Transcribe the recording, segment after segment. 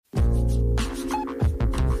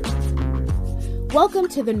Welcome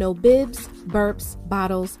to the No Bibs, Burps,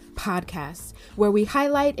 Bottles podcast, where we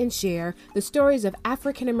highlight and share the stories of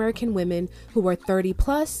African American women who are 30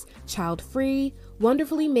 plus, child free,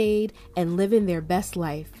 wonderfully made, and living their best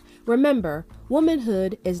life. Remember,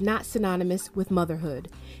 womanhood is not synonymous with motherhood.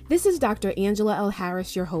 This is Dr. Angela L.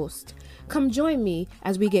 Harris, your host. Come join me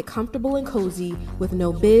as we get comfortable and cozy with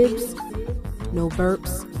no bibs, no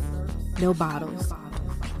burps, no bottles.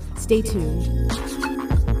 Stay tuned.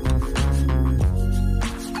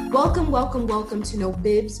 Welcome to No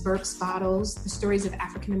Bibs, Burps, Bottles, the stories of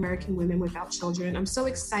African American women without children. I'm so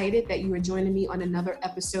excited that you are joining me on another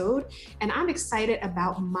episode, and I'm excited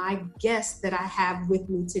about my guest that I have with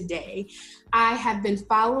me today. I have been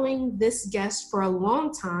following this guest for a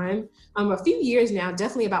long time, a few years now,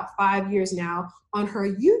 definitely about 5 years now, on her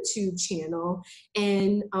YouTube channel,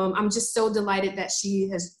 and I'm just so delighted that she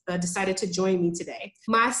has decided to join me today.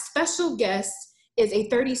 My special guest is a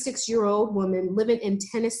 36-year-old woman living in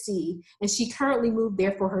Tennessee, and she currently moved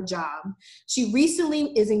there for her job. She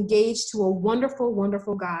recently is engaged to a wonderful,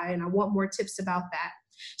 wonderful guy, and I want more tips about that.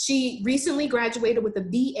 She recently graduated with a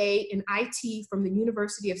BA in IT from the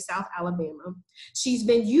University of South Alabama. She's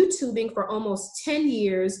been YouTubing for almost 10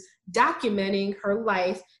 years, documenting her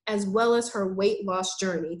life as well as her weight loss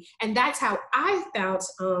journey. And that's how I found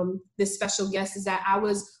this special guest, is that I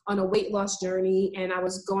was on a weight loss journey and I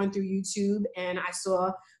was going through YouTube and I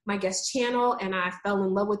saw my guest channel and I fell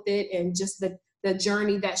in love with it, and just the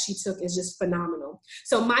journey that she took is just phenomenal.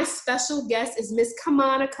 So my special guest is Miss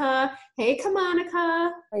Kamanica. Hey, Kamanica.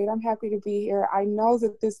 Great, I'm happy to be here. I know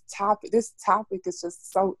that this topic is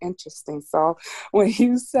just so interesting. So when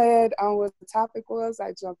you said what the topic was,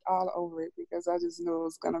 I jumped all over it because I just knew it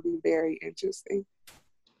was going to be very interesting.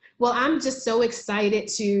 Well, I'm just so excited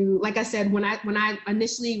to, like I said, when I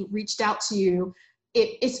initially reached out to you,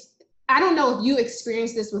 it's I don't know if you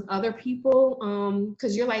experienced this with other people,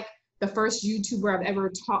 because you're like the first YouTuber I've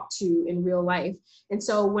ever talked to in real life. And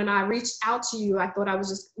so when I reached out to you, I thought I was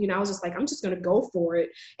just like, I'm just going to go for it.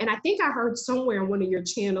 And I think I heard somewhere on your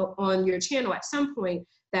channel at some point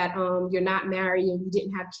that you're not married and you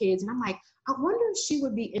didn't have kids. And I'm like, I wonder if she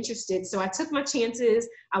would be interested. So I took my chances.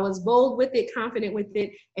 I was bold with it, confident with it,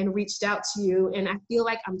 and reached out to you. And I feel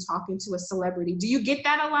like I'm talking to a celebrity. Do you get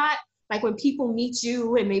that a lot? Like when people meet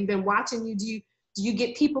you and they've been watching you, do you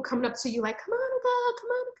get people coming up to you like, come on,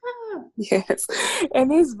 Yes,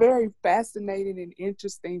 and it's very fascinating and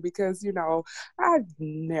interesting because, I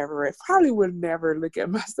probably would never look at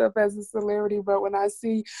myself as a celebrity, but when I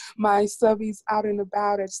see my subbies out and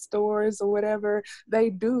about at stores or whatever,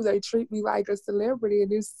 they treat me like a celebrity,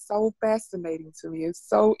 and it's so fascinating to me. It's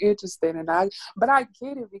so interesting, but I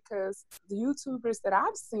get it because the YouTubers that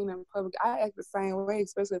I've seen in public, I act the same way,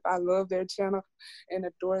 especially if I love their channel and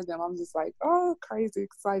adore them. I'm just like, oh, crazy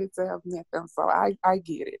excited to have met them, so I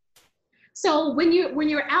get it. So when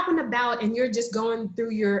you're out and about and you're just going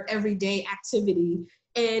through your everyday activity,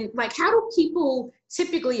 and like, how do people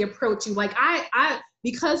typically approach you? Like I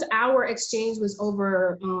because our exchange was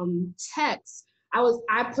over text,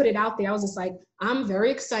 I put it out there. I was just like, I'm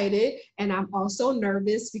very excited and I'm also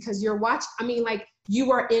nervous because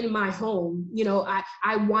you are in my home.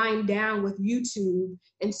 I wind down with YouTube,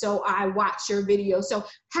 and so I watch your videos. So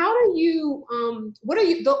how do you, what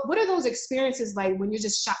are those experiences like when you're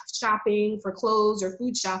just shopping for clothes or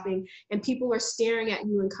food shopping and people are staring at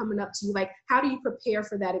you and coming up to you? Like, how do you prepare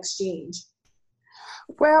for that exchange?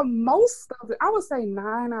 Well, most of it, I would say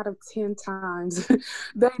 9 out of 10 times,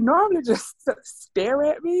 they normally just stare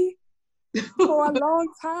at me for a long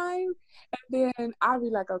time. And then I'll be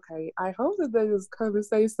like, okay, I hope that they just come and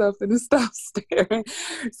say something and stop staring.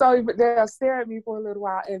 So they'll stare at me for a little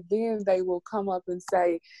while, and then they will come up and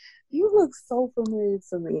say, you look so familiar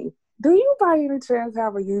to me. Do you by any chance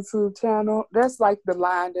have a YouTube channel? That's like the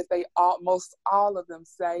line that most all of them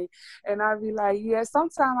say. And I'd be like, yeah,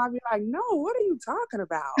 sometimes I'd be like, no, what are you talking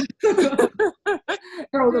about?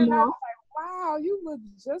 Throw them off. Wow, you look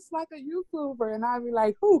just like a YouTuber. And I'd be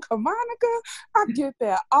like, who, Kamanica? I get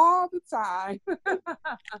that all the time.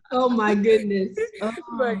 Oh my goodness. Oh.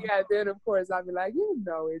 But yeah, then of course I'd be like,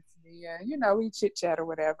 it's me. And we chit chat or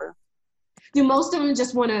whatever. Do most of them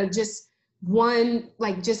just want to just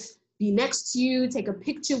be next to you, take a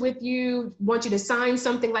picture with you, want you to sign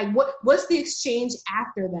something? Like what's the exchange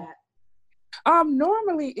after that?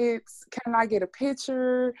 Normally it's, can I get a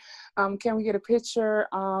picture? Can we get a picture?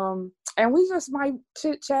 And we just might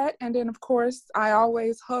chit chat. And then of course I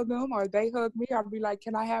always hug them or they hug me. I'll be like,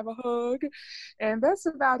 can I have a hug? And that's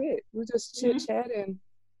about it. We just chit chat and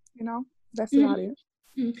that's about it.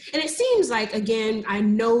 And it seems like, again, I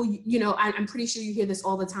know, I'm pretty sure you hear this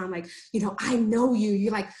all the time. Like, I know you,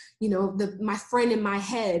 you're like, my friend in my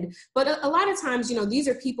head. But a lot of times, these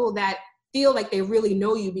are people that feel like they really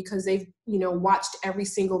know you because they've, watched every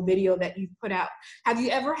single video that you've put out. Have you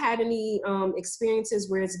ever had any experiences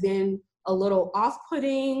where it's been a little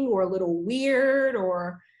off-putting or a little weird,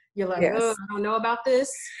 or you're like, Yes. oh, I don't know about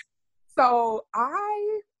this? So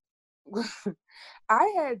I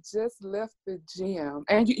had just left the gym,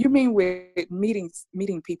 and you mean with meeting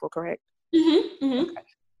people, correct? Mm-hmm, mm-hmm. Okay.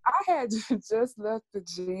 I had just left the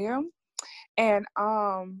gym, and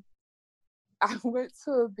I went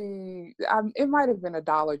to it might have been a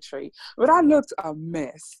Dollar Tree, but I looked a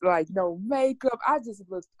mess, like no makeup. I just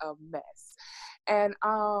looked a mess. And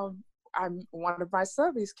one of my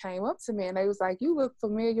subbies came up to me and they was like, "You look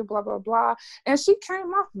familiar, blah, blah, blah." And she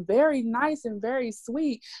came off very nice and very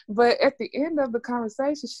sweet. But at the end of the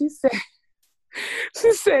conversation, she said,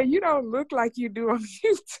 "You don't look like you do on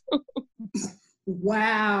YouTube."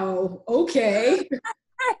 Wow. Okay.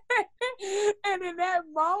 And in that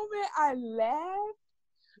moment, I laughed,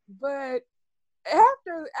 but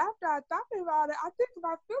after I thought about it, I think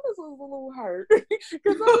my feelings was a little hurt because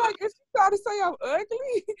I'm like, is she trying to say I'm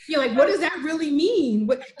ugly? You're like, what does that really mean?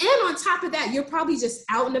 And on top of that, you're probably just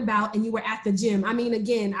out and about and you were at the gym. I mean,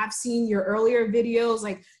 again, I've seen your earlier videos,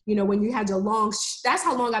 like, when you had your that's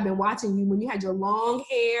how long I've been watching you. When you had your long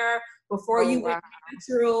hair before you went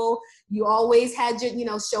natural, you always had your,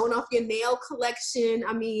 showing off your nail collection.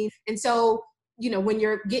 I mean, and so, when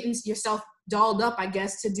you're getting yourself dolled up, I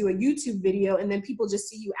guess, to do a YouTube video and then people just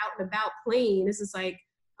see you out and about playing, it's just like,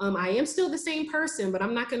 I am still the same person, but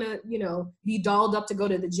I'm not gonna, be dolled up to go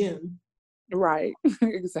to the gym. Right.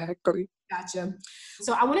 Exactly. Gotcha.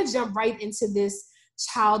 So I want to jump right into this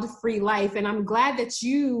child-free life. And I'm glad that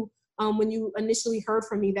you, when you initially heard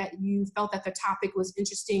from me, that you felt that the topic was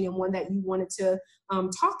interesting and one that you wanted to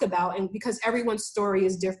talk about. And because everyone's story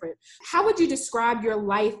is different. How would you describe your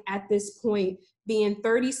life at this point, being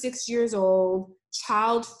 36 years old,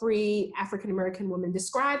 child-free, African-American woman?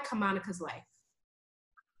 Describe Kamonica's life.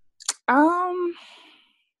 I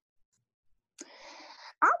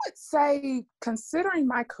would say, considering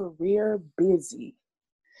my career, busy.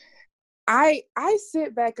 I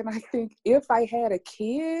sit back and I think if I had a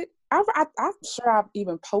kid, I'm sure I've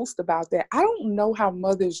even posted about that. I don't know how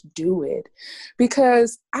mothers do it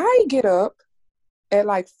because I get up at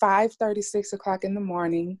like 5:30, 6 o'clock in the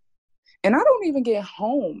morning, and I don't even get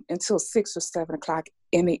home until 6 or 7 o'clock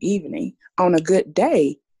in the evening on a good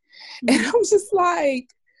day. Mm-hmm. And I'm just like,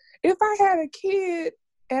 if I had a kid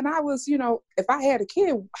and I was, if I had a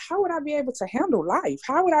kid, how would I be able to handle life?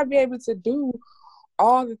 How would I be able to do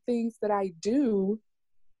all the things that I do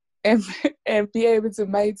and be able to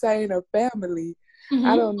maintain a family? Mm-hmm.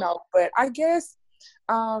 I don't know. But I guess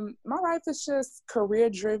my life is just career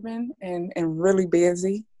driven and really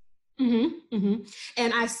busy. Mm-hmm, mm-hmm.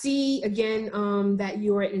 And I see, again, that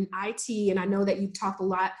you're in IT, and I know that you've talked a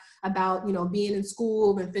lot about, being in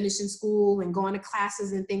school and finishing school and going to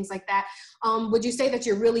classes and things like that. Would you say that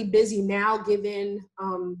you're really busy now, given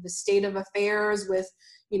the state of affairs with,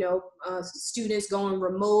 students going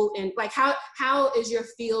remote? And like, how is your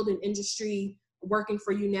field and industry working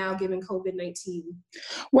for you now, given COVID-19?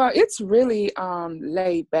 Well, it's really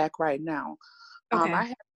laid back right now.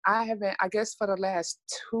 Okay. I haven't, I guess for the last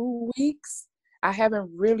 2 weeks, I haven't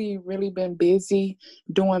really been busy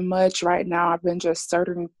doing much right now. I've been just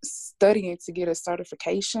studying to get a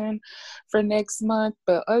certification for next month.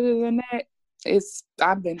 But other than that,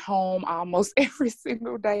 I've been home almost every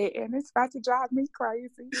single day, and it's about to drive me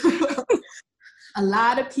crazy. A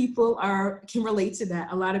lot of people can relate to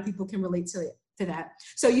that. A lot of people can relate to that.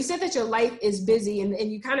 So you said that your life is busy,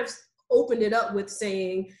 and you kind of opened it up with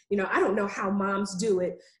saying, I don't know how moms do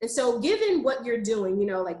it. And so given what you're doing,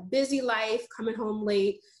 like busy life, coming home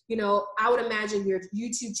late, I would imagine your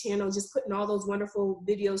YouTube channel, just putting all those wonderful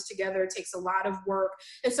videos together, takes a lot of work.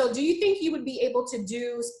 And so do you think you would be able to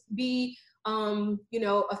be a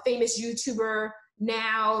famous YouTuber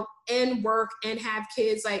now and work and have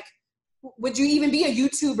kids? Like, would you even be a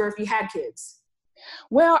YouTuber if you had kids?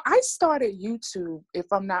 Well, I started YouTube,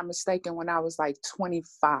 if I'm not mistaken, when I was like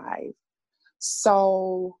 25.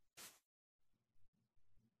 So,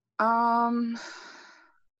 I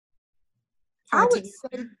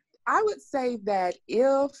would say that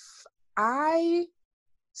if I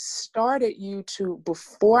started YouTube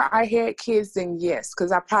before I had kids, then yes,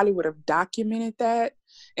 because I probably would have documented that,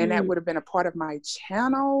 and that would have been a part of my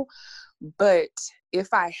channel. But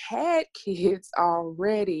if I had kids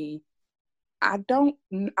already, I don't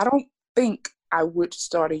think I would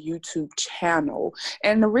start a YouTube channel.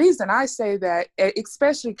 And the reason I say that,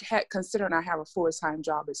 especially considering I have a full-time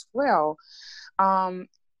job as well,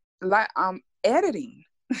 editing.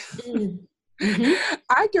 Mm-hmm.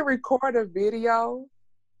 I can record a video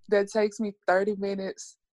that takes me 30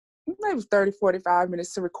 minutes, maybe 30, 45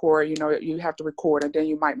 minutes to record. You know, you have to record and then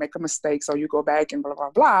you might make a mistake, so you go back and blah,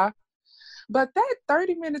 blah, blah. But that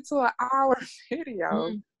 30 minutes to an hour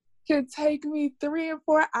video can take me 3 or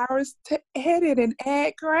 4 hours to edit and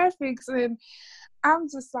add graphics. And I'm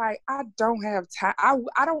just like, I don't have time.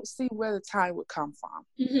 I don't see where the time would come from.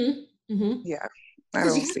 Mm-hmm. Mm-hmm. Yeah. I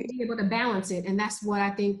Because don't you have see to it. be able to balance it. And that's what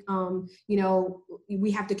I think,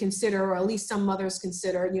 we have to consider, or at least some mothers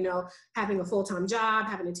consider, having a full-time job,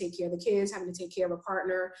 having to take care of the kids, having to take care of a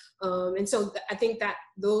partner. And so I think that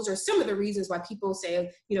those are some of the reasons why people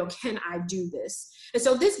say, can I do this? And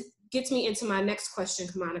so this gets me into my next question,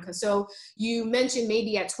 Monica. So you mentioned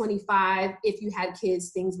maybe at 25, if you had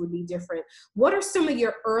kids, things would be different. What are some of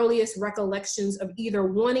your earliest recollections of either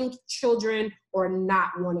wanting children or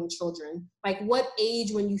not wanting children? Like what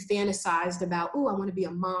age when you fantasized about, oh, I want to be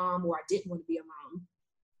a mom, or I didn't want to be a mom?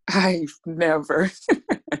 I've never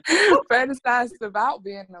fantasized about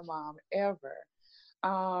being a mom ever.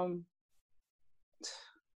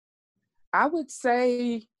 I would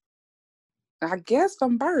say, I guess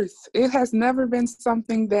from birth, it has never been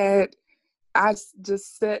something that I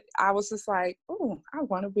just said, I was just like, oh, I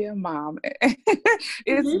want to be a mom.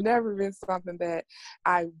 It's never been something that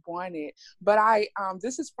I wanted. But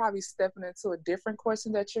this is probably stepping into a different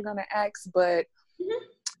question that you're going to ask. But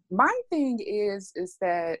my thing is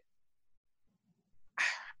that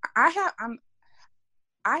I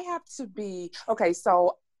have to be, okay,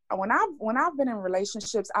 so when I've been in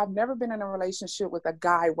relationships, I've never been in a relationship with a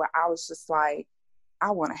guy where I was just like,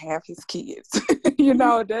 I want to have his kids. That's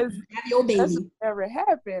never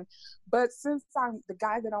happened. But since I'm the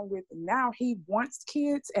guy that I'm with now, he wants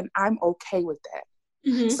kids and I'm okay with that.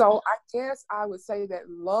 So I guess I would say that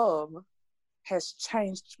love has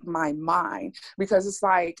changed my mind, because it's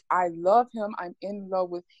like, I love him, I'm in love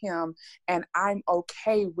with him, and I'm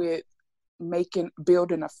okay with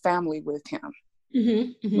building a family with him.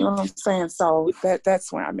 You know what I'm saying? So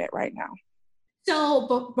that's where I'm at right now.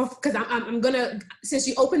 So, because I'm gonna, since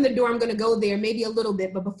you opened the door, I'm gonna go there maybe a little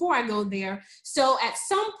bit. But before I go there, so at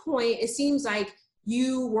some point, it seems like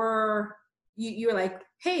you were like,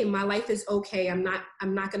 hey, my life is okay. I'm not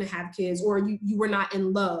gonna have kids, or you were not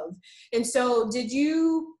in love. And so,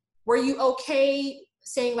 were you okay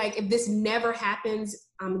saying like, if this never happens,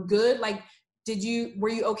 I'm good? Like, were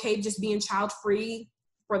you okay just being child free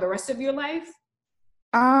for the rest of your life?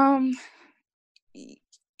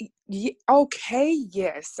 Okay,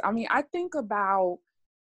 yes. I mean, I think about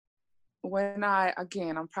when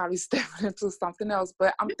I'm probably stepping into something else,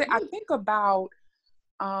 but I think about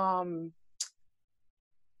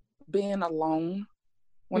being alone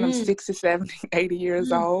when I'm 60, 70, 80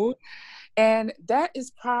 years old. And that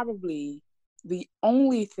is probably the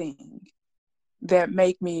only thing that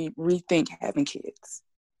make me rethink having kids.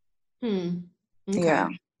 Okay. Yeah.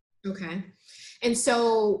 Okay. And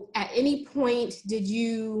so at any point, did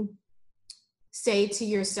you say to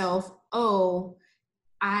yourself, oh,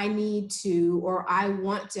 I need to, or I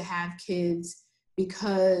want to have kids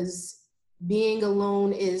because being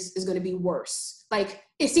alone is going to be worse? Like,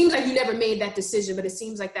 it seems like you never made that decision, but it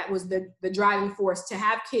seems like that was the driving force to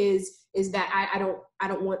have kids, is that I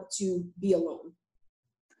don't want to be alone.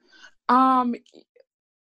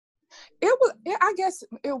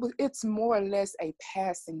 It's more or less a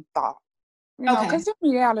passing thought. Because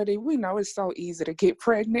in reality, we know it's so easy to get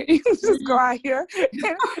pregnant. You just go out here.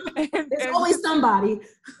 There's always somebody.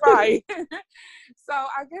 Right. So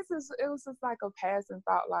I guess it was just like a passing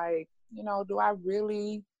thought, like, do I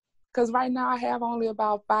really? Because right now I have only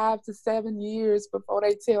about 5 to 7 years before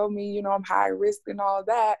they tell me, I'm high risk and all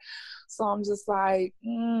that. So I'm just like,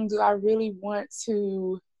 do I really want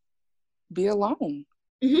to be alone?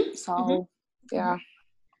 So, yeah.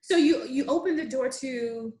 So you opened the door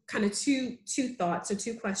to kind of two thoughts or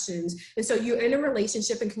two questions. And so you're in a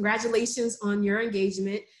relationship, and congratulations on your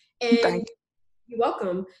engagement. And Thank you. You're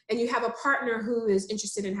welcome. And you have a partner who is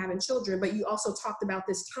interested in having children, but you also talked about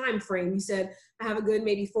this time frame. You said, I have a good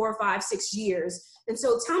maybe 4, 5, 6 years. And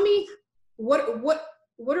so tell me what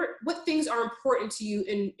things are important to you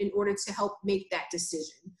in order to help make that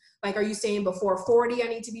decision? Like, are you saying before 40, I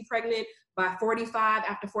need to be pregnant? By 45,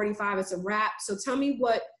 after 45, it's a wrap. So tell me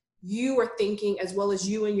what you are thinking, as well as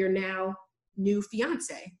you and your now new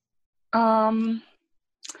fiance. So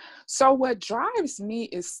what drives me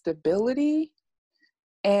is stability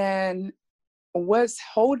and what's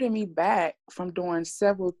holding me back from doing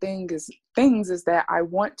several things is that I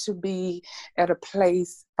want to be at a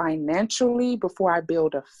place financially before I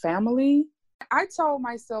build a family. I told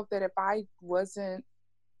myself that if I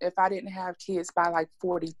didn't have kids by like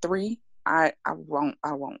 43, I won't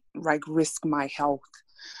like risk my health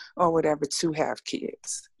or whatever to have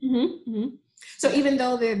kids. Mm-hmm, mm-hmm. So even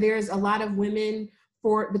though there's a lot of women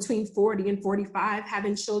between 40 and 45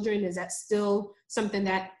 having children, is that still something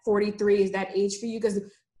that 43 is that age for you? Because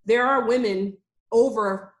there are women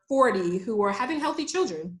over 40 who are having healthy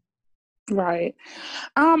children. Right.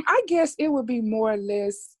 I guess it would be more or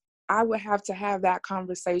less, I would have to have that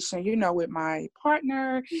conversation, with my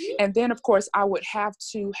partner. Mm-hmm. And then, of course, I would have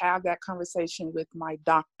to have that conversation with my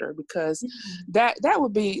doctor, because that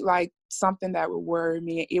would be like something that would worry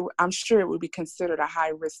me. I'm sure it would be considered a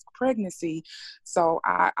high risk pregnancy. So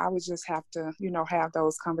I would just have to, have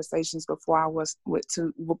those conversations before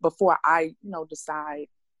I decide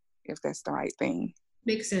if that's the right thing.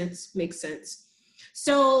 Makes sense.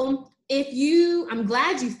 So I'm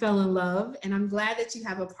glad you fell in love, and I'm glad that you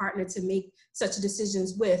have a partner to make such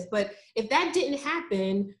decisions with. But if that didn't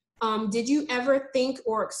happen, did you ever think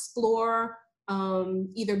or explore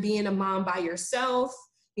either being a mom by yourself,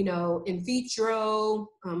 in vitro,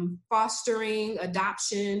 fostering,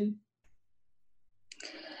 adoption?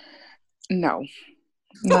 No,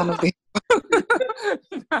 none of them.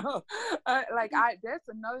 No. That's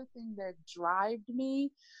another thing that drives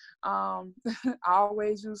me. I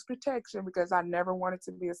always use protection because I never wanted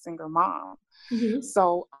to be a single mom. Mm-hmm.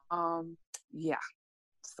 So, yeah.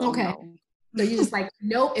 So, okay. No. So you're just like,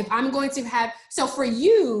 nope, if I'm going to so for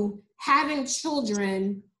you, having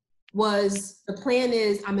children the plan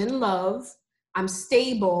is I'm in love, I'm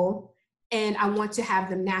stable, and I want to have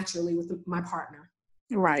them naturally with my partner.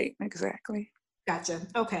 Right, exactly. Gotcha.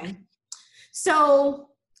 Okay. So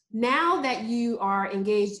now that you are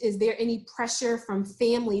engaged, is there any pressure from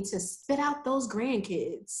family to spit out those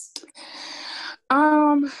grandkids?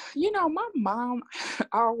 My mom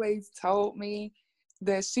always told me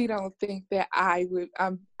that she don't think that I would,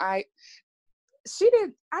 I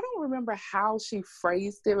don't remember how she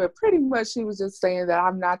phrased it, but pretty much she was just saying that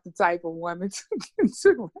I'm not the type of woman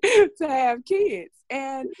to have kids.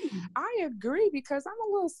 And I agree, because I'm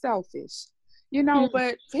a little selfish,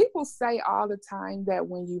 but people say all the time that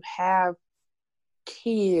when you have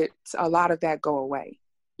kids, a lot of that go away.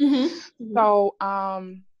 Mm-hmm. Mm-hmm. So,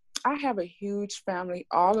 I have a huge family.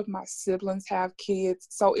 All of my siblings have kids.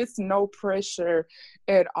 So it's no pressure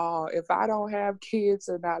at all. If I don't have kids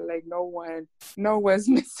or not, like no one's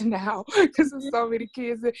missing out, because there's so many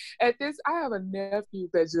kids. I have a nephew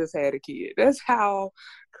that just had a kid. That's how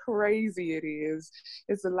crazy it is.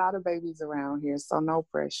 It's a lot of babies around here, so no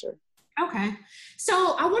pressure. Okay.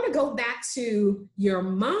 So I want to go back to your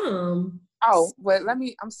mom. Oh, but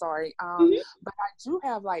I'm sorry. Mm-hmm. But I do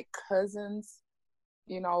have like cousins,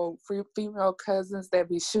 female cousins that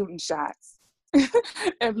be shooting shots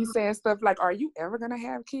and be saying stuff like, "Are you ever gonna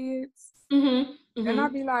have kids?" Mm-hmm. Mm-hmm. And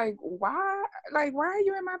I'd be like, "Why? Like, why are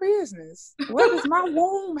you in my business? What does my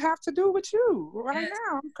womb have to do with you right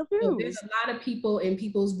now? I'm confused." So there's a lot of people in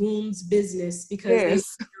people's wombs business, because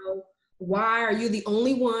yes. they why are you the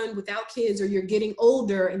only one without kids, or you're getting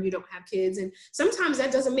older and you don't have kids? And sometimes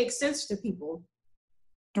that doesn't make sense to people.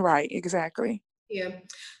 Right, exactly. Yeah.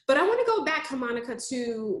 But I want to go back, Monica,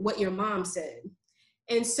 to what your mom said.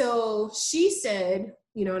 And so she said,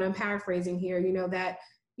 and I'm paraphrasing here, that,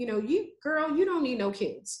 you don't need no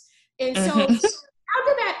kids. And so how did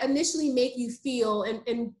that initially make you feel?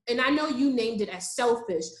 And I know you named it as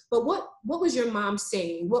selfish, but what was your mom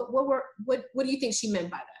saying? What do you think she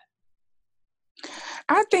meant by that?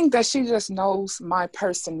 I think that she just knows my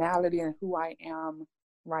personality and who I am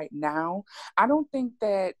right now. I don't think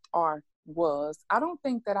that I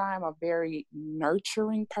am a very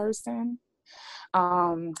nurturing person.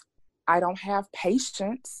 I don't have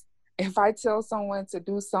patience. If I tell someone to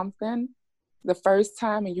do something the first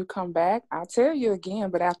time and you come back, I'll tell you again,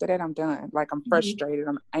 but after that I'm done. Like, I'm frustrated,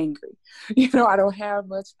 I'm angry. I don't have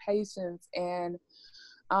much patience. And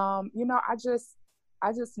I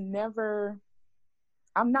just never,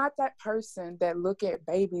 I'm not that person that look at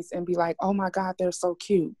babies and be like, "Oh my God, they're so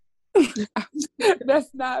cute." That's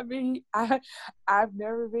not me. I've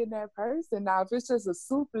never been that person. Now, if it's just a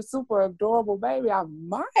super, super adorable baby, I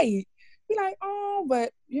might be like, "Oh,"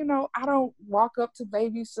 but I don't walk up to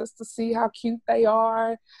babies just to see how cute they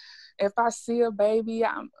are. If I see a baby,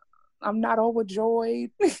 I'm not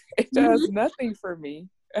overjoyed. It does nothing for me.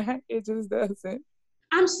 It just doesn't.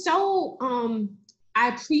 I'm so I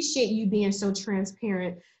appreciate you being so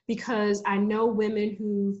transparent, because I know women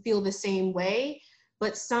who feel the same way.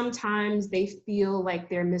 but sometimes they feel like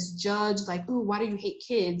they're misjudged, like, ooh, why do you hate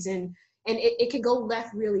kids? And it could go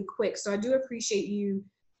left really quick. So I do appreciate you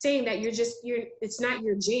saying that it's not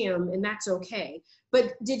your jam, and that's okay.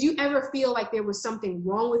 But did you ever feel like there was something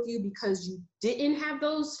wrong with you because you didn't have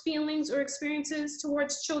those feelings or experiences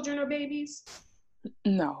towards children or babies?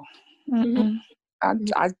 No. Mm-hmm.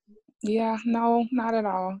 Yeah, no, not at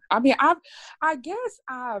all. I mean, I guess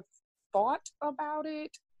I've thought about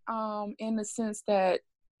it, in the sense that,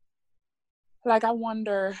 like, I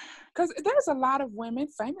wonder, because there's a lot of women,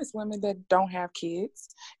 famous women, that don't have kids,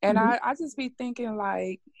 and Mm-hmm. I just be thinking,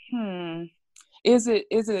 like, is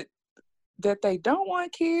it that they don't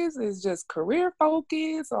want kids? Is just career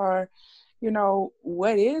focus, or,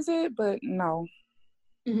 what is it? But no.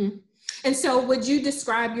 Mm-hmm. And so would you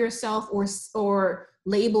describe yourself or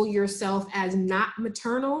label yourself as not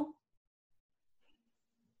maternal?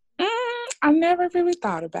 I never really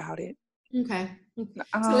thought about it. Okay.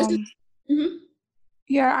 So it's just, Um, mhm.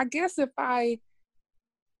 yeah, I guess no,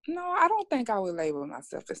 I don't think I would label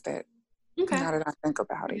myself as that. Okay. Now that I think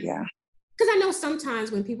about it, yeah. Because I know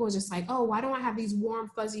sometimes when people are just like, oh, why don't I have these warm,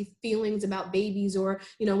 fuzzy feelings about babies? Or,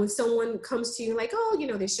 when someone comes to you like, oh,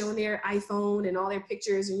 they're showing their iPhone and all their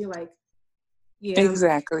pictures, and you're like, yeah,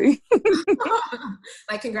 Exactly.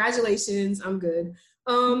 like, congratulations, I'm good.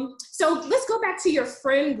 So let's go back to your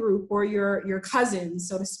friend group or your cousins,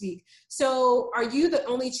 so to speak. So are you the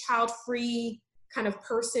only child-free kind of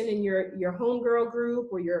person in your homegirl group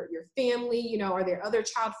or your family? Are there other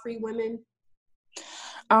child-free women?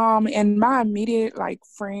 And my immediate, like,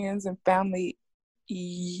 friends and family,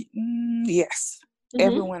 yes. Mm-hmm.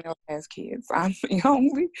 Everyone else has kids. I'm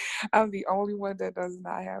the only one that does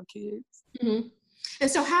not have kids. Mm-hmm. And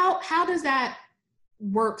so how does that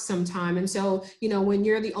work sometime? And so, when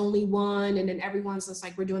you're the only one and then everyone's just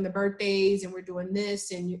like, we're doing the birthdays and we're doing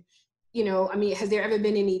this, and I mean, has there ever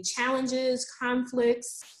been any challenges,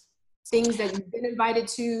 conflicts, things that you've been invited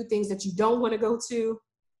to, things that you don't want to go to?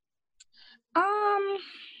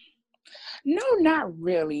 No, not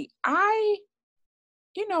really.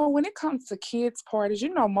 When it comes to kids parties,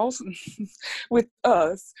 most with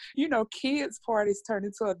us, kids parties turn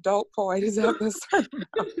into adult parties after a certain amount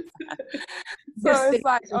of time. Yes, So it's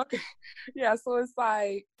like, okay, yeah, so it's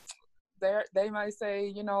like, they might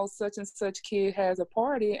say, such and such kid has a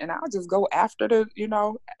party, and I'll just go after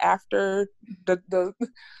after the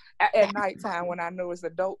at nighttime when I know it's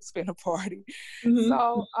adults finna party. mm-hmm.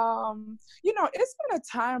 So, it's been a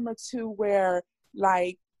time or two where,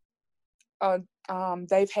 like,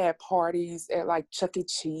 they've had parties at, like, Chuck E.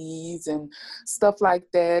 Cheese and stuff like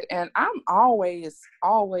that, and I'm always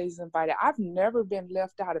invited. I've never been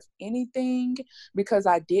left out of anything because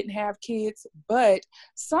I didn't have kids, but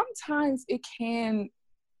sometimes it can,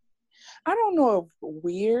 I don't know if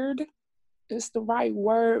weird is the right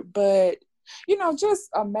word, but just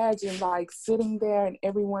imagine, like, sitting there and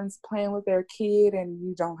everyone's playing with their kid and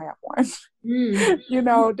you don't have one.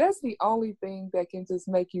 That's the only thing that can just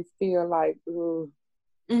make you feel like, ooh,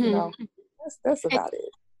 Mm-hmm. that's about it.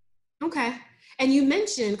 Okay. And you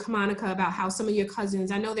mentioned, Kamonica, about how some of your cousins,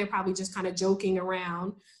 I know they're probably just kind of joking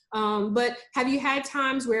around, but have you had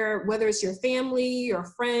times where, whether it's your family or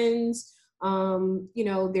friends,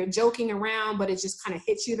 they're joking around, but it just kind of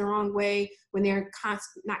hits you the wrong way when they're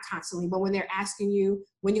not constantly, but when they're asking you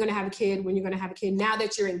when you're going to have a kid, when you're going to have a kid, now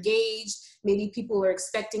that you're engaged, maybe people are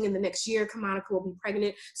expecting in the next year, Kamonica will be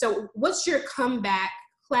pregnant. So what's your comeback,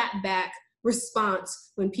 clapback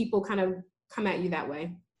response when people kind of come at you that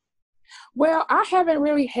way? Well, I haven't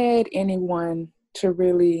really had anyone to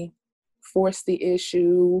really force the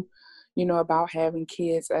issue, about having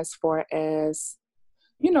kids, as far as,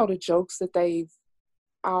 the jokes that they've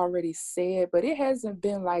already said, but it hasn't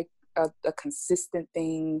been like a consistent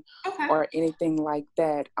thing. Okay. Or anything like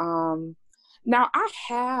that. Now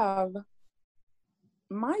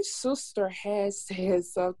my sister has said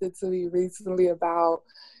something to me recently about,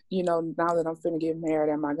 now that I'm finna get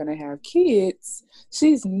married, am I gonna have kids?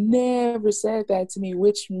 She's never said that to me,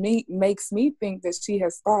 which makes me think that she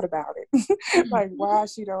has thought about it. Like, why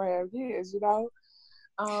she don't have kids,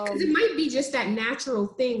 Because it might be just that natural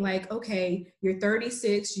thing, like, okay, you're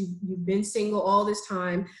 36, you've been single all this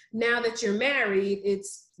time. Now that you're married,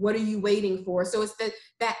 it's, what are you waiting for? So it's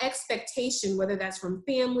that expectation, whether that's from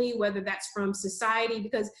family, whether that's from society,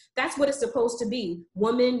 because that's what it's supposed to be.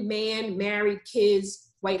 Woman, man, married, kids,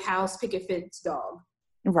 White House, picket fence, dog.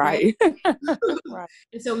 Right. Right.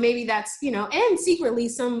 And so maybe that's, and secretly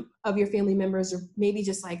some of your family members are maybe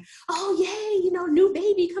just like, oh, yay, new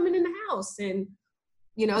baby coming in the house. And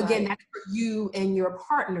again, Right. that's for you and your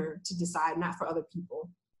partner to decide, not for other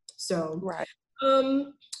people. So, Right.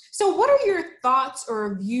 so So what are your thoughts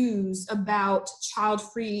or views about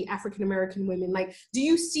child-free African-American women? Like, do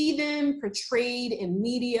you see them portrayed in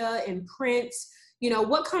media, in print? You know,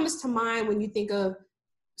 what comes to mind when you think of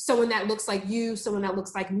someone that looks like you, someone that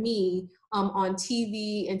looks like me, on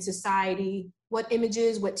TV and society? What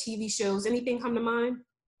images, what TV shows, anything come to mind?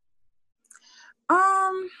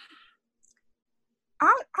 I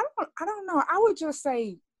don't know. I would just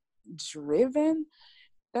say driven.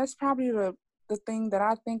 That's probably the thing that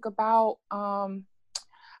I think about. I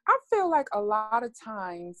feel like a lot of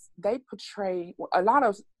times they portray a lot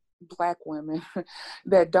of Black women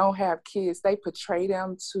that don't have kids, they portray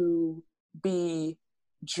them to be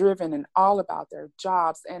driven and all about their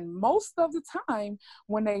jobs. And most of the time,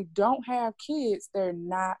 when they don't have kids, they're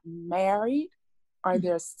not married or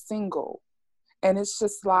they're single. And it's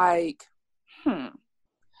just like,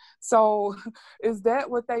 So is that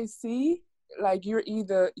what they see? Like you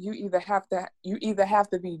either have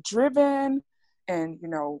to be driven and, you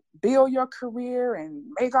know, build your career and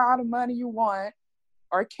make all the money you want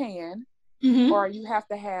or can, or you have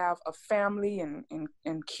to have a family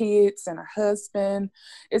and kids and a husband.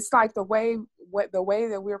 It's like the way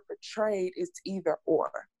that we're portrayed is either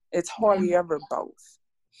or. It's hardly ever both.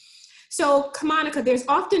 So, Kimonica, there's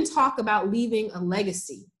often talk about leaving a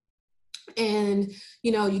legacy. And,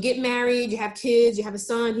 you know, you get married, you have kids, you have a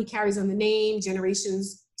son, he carries on the name,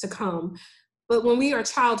 generations to come. But when we are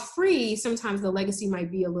child-free, sometimes the legacy might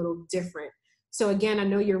be a little different. So again, I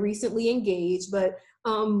know you're recently engaged, but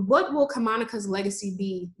what will Kimonica's legacy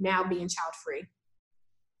be now being child-free?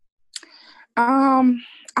 I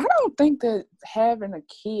don't think that having a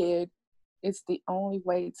kid is the only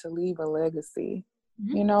way to leave a legacy.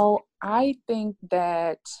 You know, I think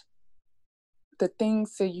that the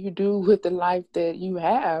things that you do with the life that you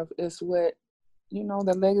have is what, you know,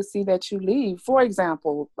 the legacy that you leave. For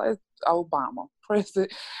example, Obama,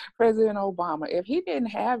 President Obama. If he didn't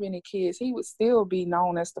have any kids, he would still be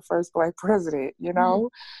known as the first Black president. You know,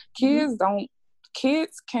 kids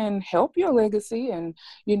can help your legacy and,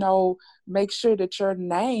 you know, make sure that your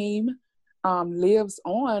name lives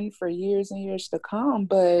on for years and years to come.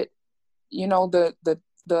 But, you know, the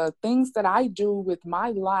things that I do with my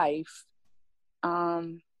life,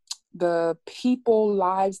 the people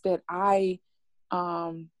lives that I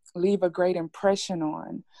leave a great impression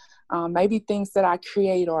on, maybe things that I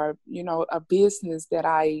create, or, you know, a business that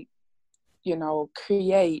I, you know,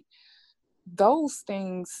 create, those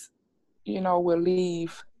things, you know, will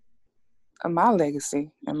leave my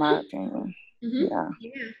legacy, in my opinion. Yeah.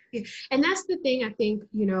 And that's the thing I think,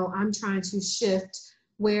 you know, I'm trying to shift,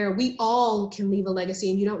 where we all can leave a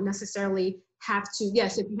legacy, and you don't necessarily have to,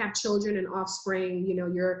 yes, if you have children and offspring, you know,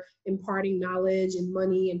 you're imparting knowledge and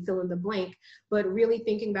money and fill in the blank, but really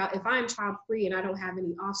thinking about, if I'm child free and I don't have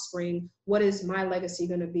any offspring, what is my legacy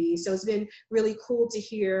going to be? So it's been really cool to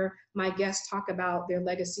hear my guests talk about their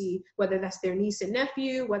legacy, whether that's their niece and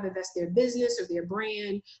nephew, whether that's their business or their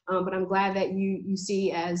brand. But I'm glad that you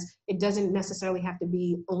see as it doesn't necessarily have to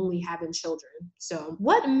be only having children. So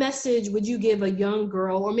what message would you give a young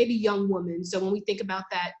girl, or maybe young woman? So when we think about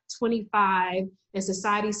that 25, and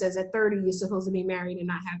society says at 30 you're supposed to be married and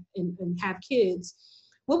not have kids,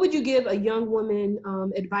 what would you give a young woman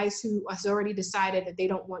advice who has already decided that they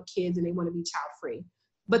don't want kids and they want to be child free,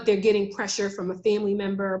 but they're getting pressure from a family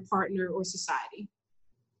member, partner, or society?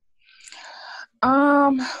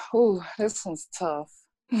 Oh, this one's tough.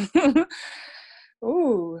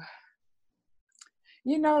 Ooh.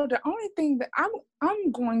 You know, the only thing that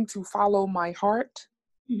I'm going to follow my heart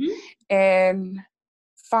and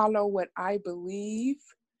follow what I believe.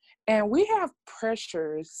 And we have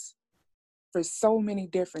pressures for so many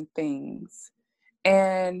different things.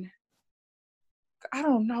 And I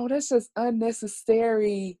don't know, that's just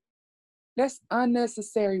unnecessary. That's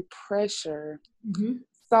unnecessary pressure.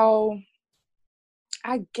 So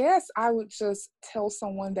I guess I would just tell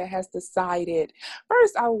someone that has decided.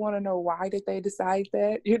 First, I want to know, why did they decide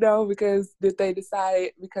that? You know, because did they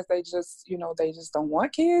decide because they just, you know, they just don't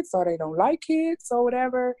want kids, or they don't like kids, or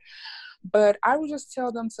whatever. But I would just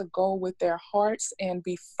tell them to go with their hearts and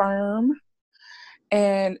be firm.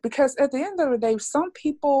 And because at the end of the day, some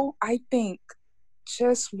people, I think,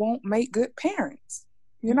 just won't make good parents.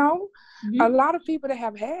 You know, a lot of people that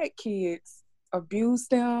have had kids abuse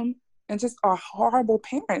them and just are horrible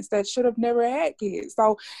parents that should have never had kids.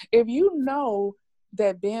 So if you know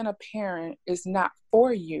that being a parent is not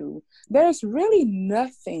for you, there's really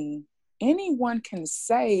nothing anyone can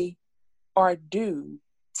say or do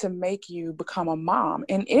to make you become a mom.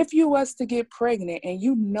 And if you was to get pregnant and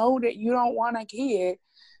you know that you don't want a kid,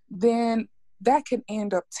 then that could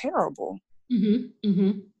end up terrible.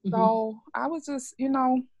 So I would just, you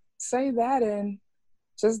know, say that, and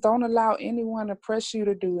just don't allow anyone to press you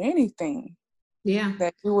to do anything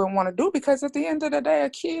that you wouldn't want to do, because at the end of the day, a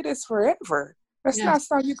kid is forever. That's not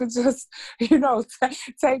something you can just,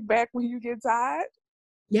 take back when you get tired.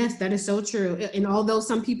 Yes, that is so true. And although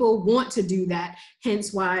some people want to do that,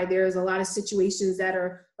 hence why there's a lot of situations that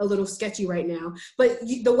are a little sketchy right now. But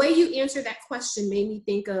the way you answered that question made me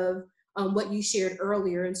think of what you shared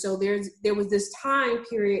earlier. And so there was this time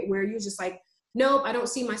period where you're just like, nope, I don't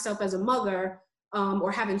see myself as a mother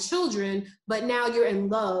or having children, but now you're in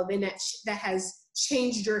love, and that has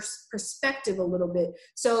changed your perspective a little bit.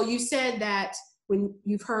 So you said that when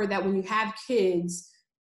you've heard that when you have kids,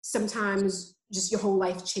 sometimes just your whole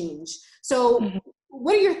life change. So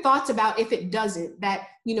what are your thoughts about if it doesn't, that,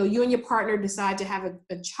 you and your partner decide to have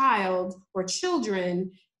a child or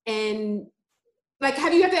children, and like,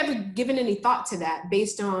 have you ever given any thought to that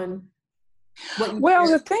based on what you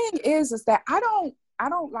the thing is that I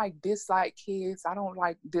don't like dislike kids. I don't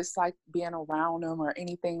like dislike being around them or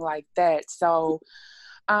anything like that. So,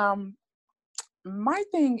 my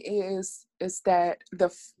thing is that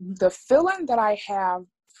the feeling that I have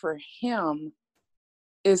for him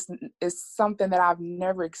is something that I've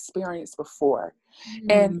never experienced before.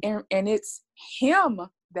 And it's him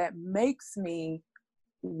that makes me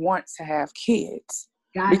want to have kids.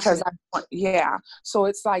 Gotcha. Because so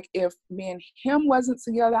it's like, if me and him wasn't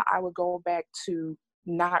together, I would go back to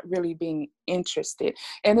not really being interested.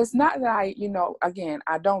 And it's not that I, again,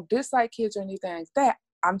 I don't dislike kids or anything like that.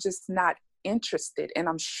 I'm just not interested, and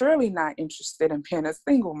I'm surely not interested in being a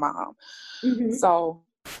single mom. So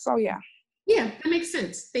yeah. Yeah, that makes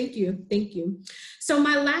sense. Thank you. So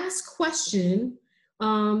my last question,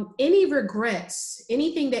 any regrets,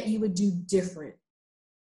 anything that you would do different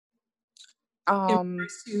in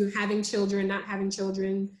regards to having children, not having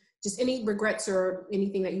children, just any regrets or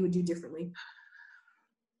anything that you would do differently?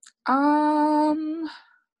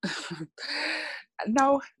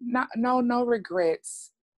 No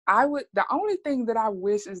regrets. The only thing that I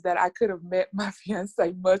wish is that I could have met my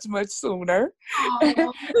fiance much, much sooner.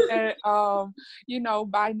 And,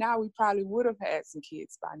 by now we probably would have had some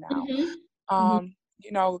kids by now.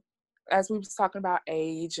 As we was talking about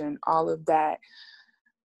age and all of that,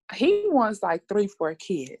 he wants like 3-4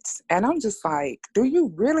 kids. And I'm just like, do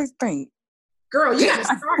you really think? Girl, you gotta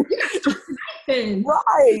start then.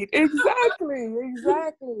 Right, exactly.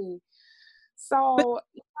 So,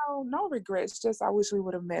 no regrets, just I wish we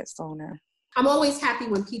would have met sooner. I'm always happy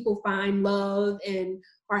when people find love and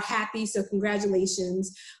are happy, so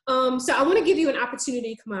congratulations. So I want to give you an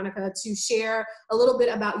opportunity, Kamonica, to share a little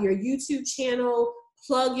bit about your YouTube channel,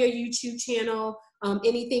 plug your YouTube channel,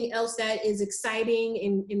 anything else that is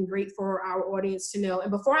exciting and great for our audience to know.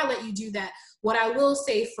 And before I let you do that, what I will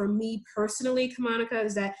say for me personally, Kamonica,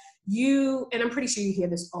 is that you, and I'm pretty sure you hear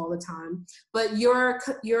this all the time, but your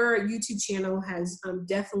YouTube channel has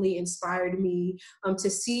definitely inspired me to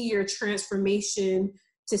see your transformation,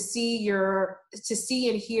 to see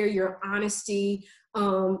and hear your honesty.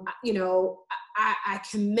 I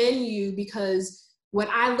commend you, because when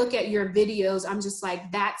I look at your videos, I'm just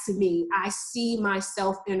like, that's me. I see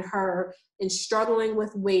myself in her, in struggling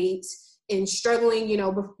with weight, and struggling,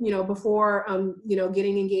 before,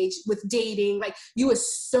 getting engaged with dating. Like, you were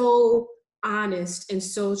so honest and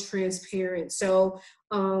so transparent. So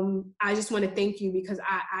I just want to thank you, because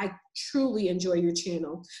I truly enjoy your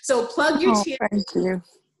channel. So plug your channel. Thank you.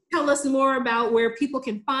 Tell us more about where people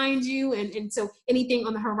can find you, and so anything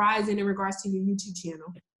on the horizon in regards to your YouTube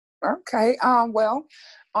channel. Okay. Well,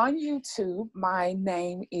 on YouTube, my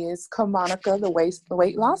name is Kamonica, the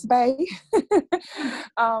weight loss bae.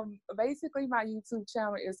 Basically, my YouTube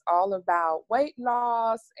channel is all about weight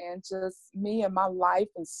loss and just me and my life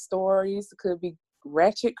and stories. It could be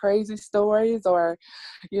ratchet, crazy stories, or,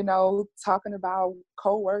 talking about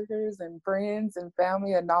coworkers and friends and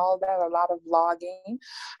family and all that, a lot of vlogging.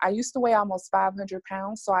 I used to weigh almost 500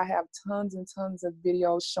 pounds, so I have tons and tons of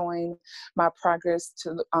videos showing my progress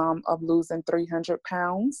of losing 300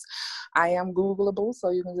 pounds. I am Googleable,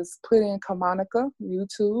 so you can just put in Kamonica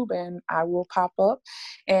YouTube and I will pop up.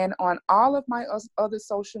 And on all of my other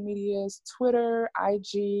social medias, Twitter,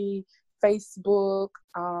 IG, Facebook,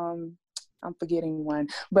 I'm forgetting one,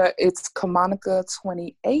 but it's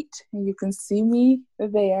Kamonica28, and you can see me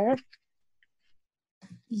there.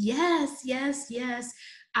 Yes.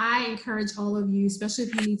 I encourage all of you, especially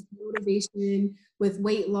if you need motivation with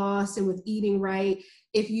weight loss and with eating right.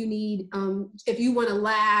 If you need, if you want to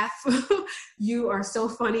laugh, you are so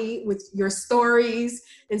funny with your stories.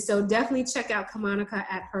 And so definitely check out Kamonica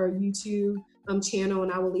at her YouTube channel,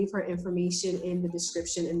 and I will leave her information in the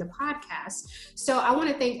description in the podcast. So I want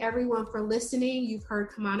to thank everyone for listening. You've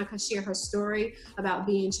heard Kamanika share her story about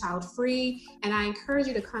being child-free, and I encourage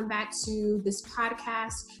you to come back to this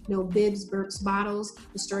podcast, No Bibs, Burps, Bottles,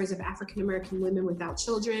 the stories of African-American women without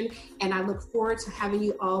children, and I look forward to having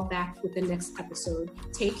you all back with the next episode.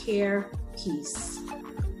 Take care. Peace.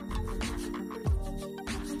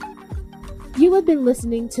 You have been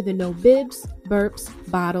listening to the No Bibs, Burps,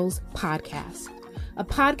 Bottles podcast, a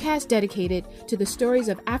podcast dedicated to the stories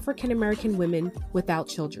of African American women without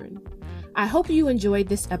children. I hope you enjoyed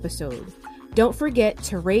this episode. Don't forget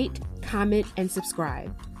to rate, comment, and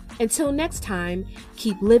subscribe. Until next time,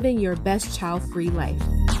 keep living your best child-free life.